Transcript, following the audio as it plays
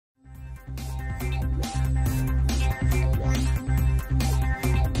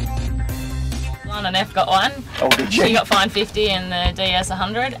Anna Neff got one. Oh, did she? She got fined 50 in the DS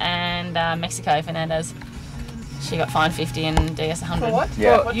 100, and Mexico Fernandez. She got fined 50 in DS 100. For what?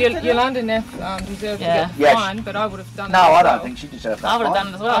 Yeah. Well, Yolanda Neff deserved to get fined, but I would have done it. No, as I well. don't think she deserved that. I would have done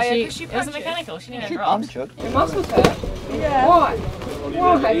it as well. Oh, yeah, 'cause she it was a punched mechanical. She didn't She drop. punched her. Your muscles hurt? Yeah. Why?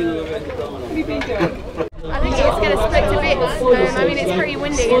 Why? What have you been doing? I think it's going to split to bits. I mean, it's pretty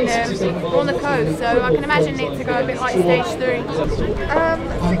windy and we're on the coast, so I can imagine it to go a bit like stage 3.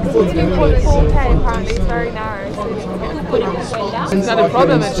 62.4k apparently, it's very narrow. So It's not a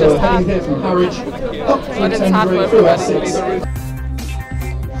problem, it's just hard. But it's hard for everybody.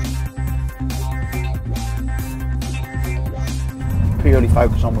 Purely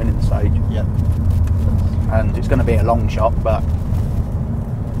focus on winning the stage. Yep. And it's going to be a long shot, but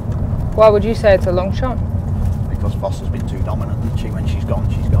Why would you say it's a long shot? because Voss has been too dominant, and when she's gone,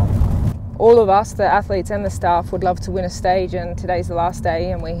 she's gone. All of us, the athletes and the staff, would love to win a stage, and today's the last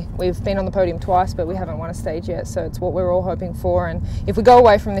day, and we've been on the podium twice, but we haven't won a stage yet, so it's what we're all hoping for. And if we go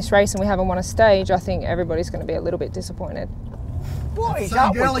away from this race and we haven't won a stage, I think everybody's going to be a little bit disappointed. What is Same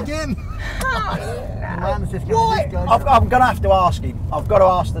that girl with- again. Why? I'm going to have to ask him. I've got to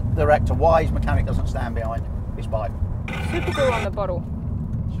ask the director why his mechanic doesn't stand behind his bike. Super glue on the bottle.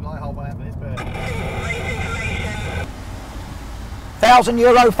 Shall I hold my hand for this bird?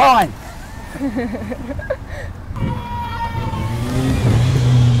 €1,000 fine.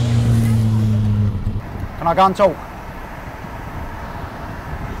 Can I go and talk?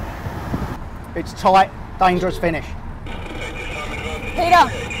 It's tight, dangerous finish. Peter!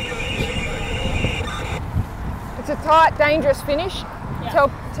 It's a tight, dangerous finish. Yeah.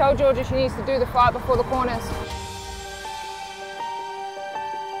 Tell Giorgia she needs to do the fight before the corners.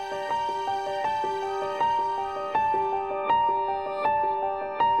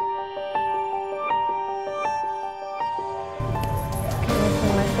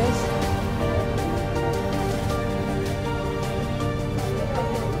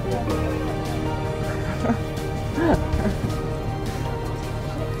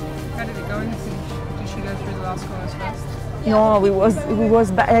 How did it go in the finish? Did she go through the last corners first? No,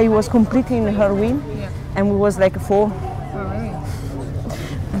 I was completing her win, and we was like 4. Oh,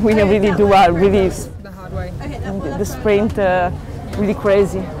 really? We really do really The hard way. the sprint really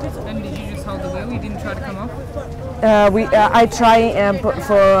crazy. And did you just hold the wheel? You didn't try to come off? I try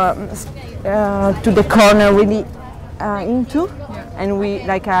to the corner really into, and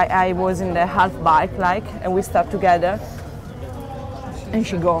I was in the half bike and we start together, and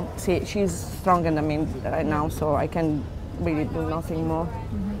she go. See, she's stronger than me right now, so I can really do nothing more.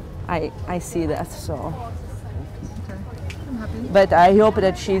 I see that, so. Okay. I'm happy. But I hope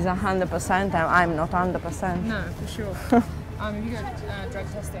that she's 100% and I'm not 100%. No, for sure. Have you got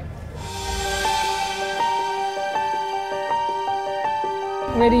drug testing?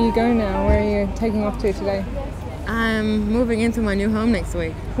 Where do you go now? Where are you taking off to today? I'm moving into my new home next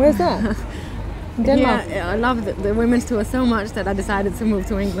week. Where's that? Denmark? Yeah, I love the women's tour so much that I decided to move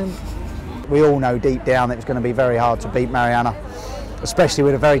to England. We all know deep down that it's going to be very hard to beat Mariana, especially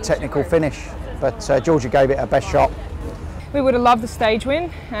with a very technical finish. But Giorgia gave it her best shot. We would have loved the stage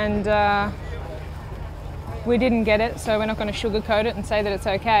win, and we didn't get it, so we're not going to sugarcoat it and say that it's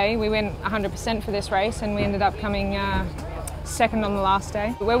okay. We went 100% for this race, and we ended up coming second on the last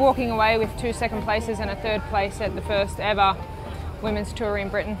day. We're walking away with 2 second places and a 3rd place at the first ever women's tour in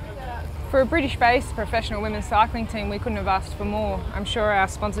Britain. For a British-based professional women's cycling team, we couldn't have asked for more. I'm sure our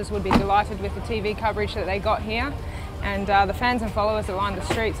sponsors would be delighted with the TV coverage that they got here, and the fans and followers that lined the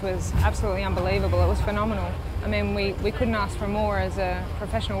streets was absolutely unbelievable. It was phenomenal. I mean, we couldn't ask for more as a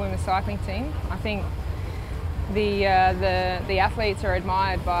professional women's cycling team. I think the athletes are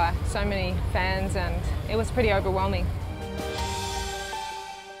admired by so many fans, and it was pretty overwhelming.